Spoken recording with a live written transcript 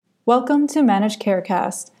Welcome to Managed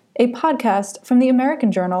Carecast, a podcast from the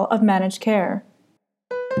American Journal of Managed Care.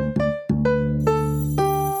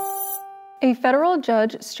 A federal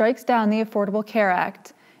judge strikes down the Affordable Care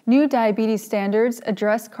Act. New diabetes standards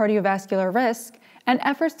address cardiovascular risk, and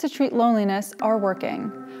efforts to treat loneliness are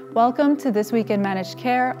working. Welcome to This Week in Managed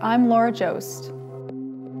Care. I'm Laura Jost.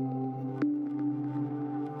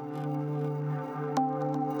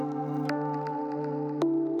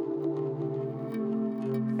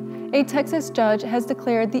 A Texas judge has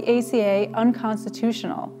declared the ACA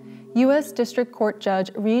unconstitutional. U.S. District Court Judge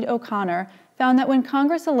Reed O'Connor found that when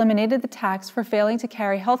Congress eliminated the tax for failing to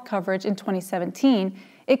carry health coverage in 2017,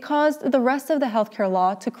 it caused the rest of the healthcare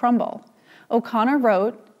law to crumble. O'Connor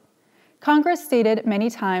wrote, "Congress stated many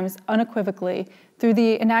times, unequivocally, through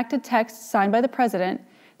the enacted text signed by the President,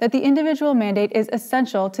 that the individual mandate is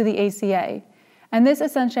essential to the ACA. And this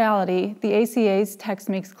essentiality, the ACA's text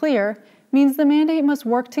makes clear, means the mandate must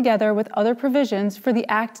work together with other provisions for the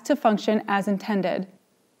Act to function as intended."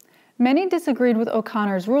 Many disagreed with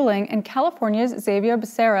O'Connor's ruling, and California's Xavier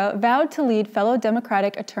Becerra vowed to lead fellow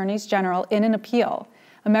Democratic attorneys general in an appeal.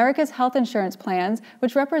 America's Health Insurance Plans,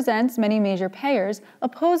 which represents many major payers,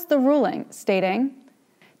 opposed the ruling, stating,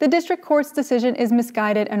 "The district court's decision is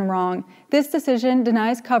misguided and wrong. This decision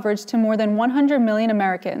denies coverage to more than 100 million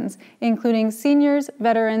Americans, including seniors,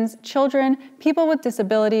 veterans, children, people with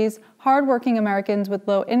disabilities, hardworking Americans with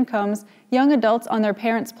low incomes, young adults on their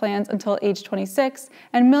parents' plans until age 26,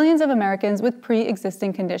 and millions of Americans with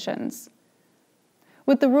pre-existing conditions."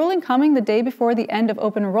 With the ruling coming the day before the end of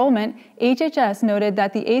open enrollment, HHS noted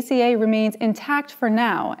that the ACA remains intact for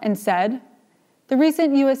now and said, "The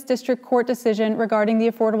recent U.S. District Court decision regarding the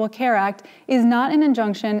Affordable Care Act is not an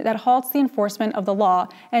injunction that halts the enforcement of the law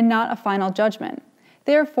and not a final judgment.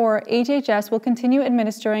 Therefore, HHS will continue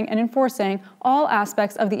administering and enforcing all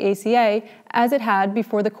aspects of the ACA as it had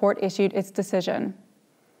before the court issued its decision."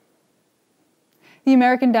 The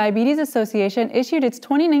American Diabetes Association issued its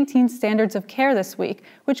 2019 Standards of Care this week,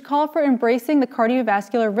 which call for embracing the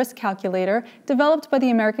cardiovascular risk calculator developed by the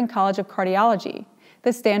American College of Cardiology.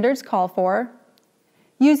 The standards call for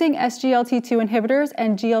using SGLT2 inhibitors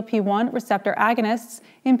and GLP-1 receptor agonists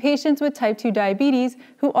in patients with type 2 diabetes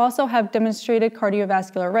who also have demonstrated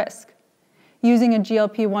cardiovascular risk. Using a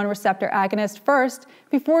GLP-1 receptor agonist first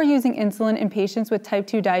before using insulin in patients with type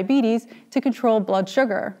 2 diabetes to control blood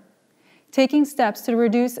sugar. Taking steps to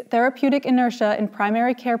reduce therapeutic inertia in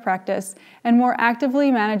primary care practice and more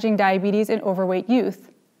actively managing diabetes in overweight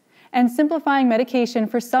youth. And simplifying medication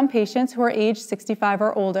for some patients who are age 65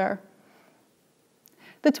 or older.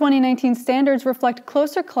 The 2019 standards reflect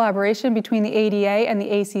closer collaboration between the ADA and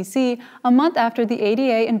the ACC a month after the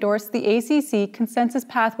ADA endorsed the ACC consensus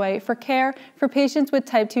pathway for care for patients with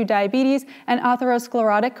type 2 diabetes and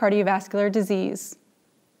atherosclerotic cardiovascular disease.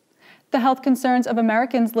 The health concerns of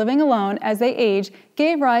Americans living alone as they age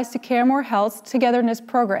gave rise to CareMore Health's Togetherness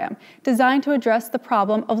program, designed to address the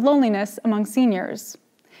problem of loneliness among seniors.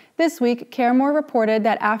 This week, CareMore reported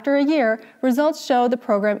that after a year, results show the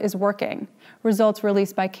program is working. Results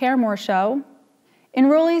released by CareMore show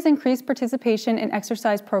enrollees increased participation in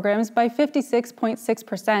exercise programs by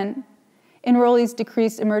 56.6%. Enrollees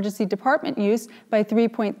decreased emergency department use by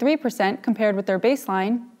 3.3% compared with their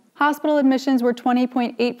baseline. Hospital admissions were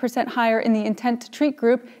 20.8% higher in the intent to treat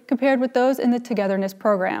group compared with those in the Togetherness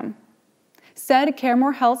program. Said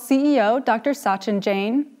CareMore Health CEO Dr. Sachin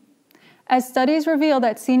Jain, "As studies reveal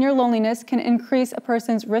that senior loneliness can increase a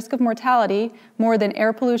person's risk of mortality more than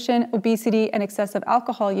air pollution, obesity, and excessive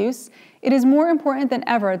alcohol use, it is more important than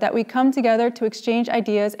ever that we come together to exchange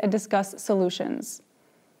ideas and discuss solutions."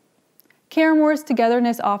 CareMore's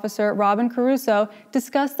Togetherness officer, Robin Caruso,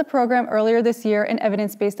 discussed the program earlier this year in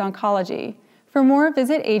Evidence-Based Oncology. For more,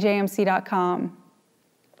 visit ajmc.com.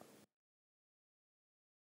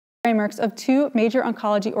 Frameworks of two major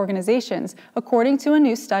oncology organizations, according to a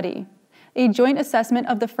new study. A joint assessment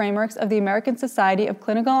of the frameworks of the American Society of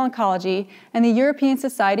Clinical Oncology and the European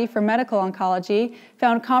Society for Medical Oncology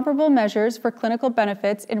found comparable measures for clinical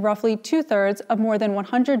benefits in roughly two-thirds of more than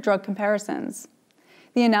 100 drug comparisons.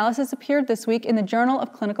 The analysis appeared this week in the Journal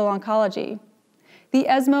of Clinical Oncology. The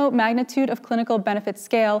ESMO Magnitude of Clinical Benefit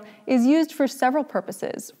Scale is used for several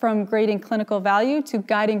purposes, from grading clinical value to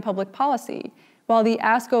guiding public policy, while the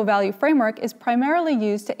ASCO Value Framework is primarily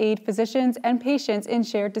used to aid physicians and patients in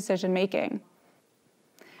shared decision-making.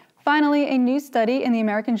 Finally, a new study in the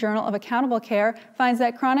American Journal of Accountable Care finds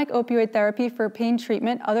that chronic opioid therapy for pain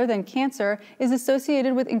treatment other than cancer is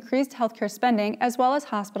associated with increased healthcare spending as well as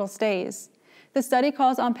hospital stays. The study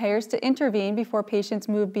calls on payers to intervene before patients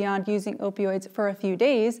move beyond using opioids for a few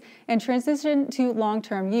days and transition to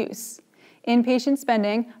long-term use. Inpatient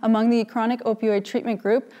spending among the chronic opioid treatment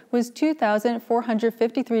group was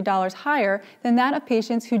 $2,453 higher than that of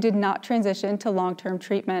patients who did not transition to long-term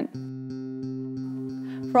treatment.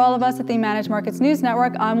 For all of us at the Managed Markets News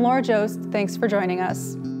Network, I'm Laura Jost. Thanks for joining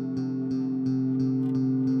us.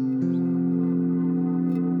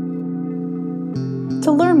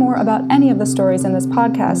 To learn more about any of the stories in this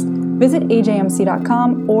podcast, visit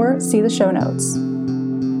ajmc.com or see the show notes.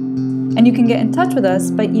 And you can get in touch with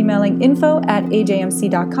us by emailing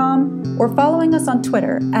info@ajmc.com or following us on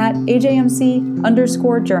Twitter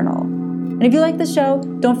 @AJMC_journal. And if you like the show,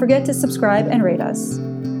 don't forget to subscribe and rate us.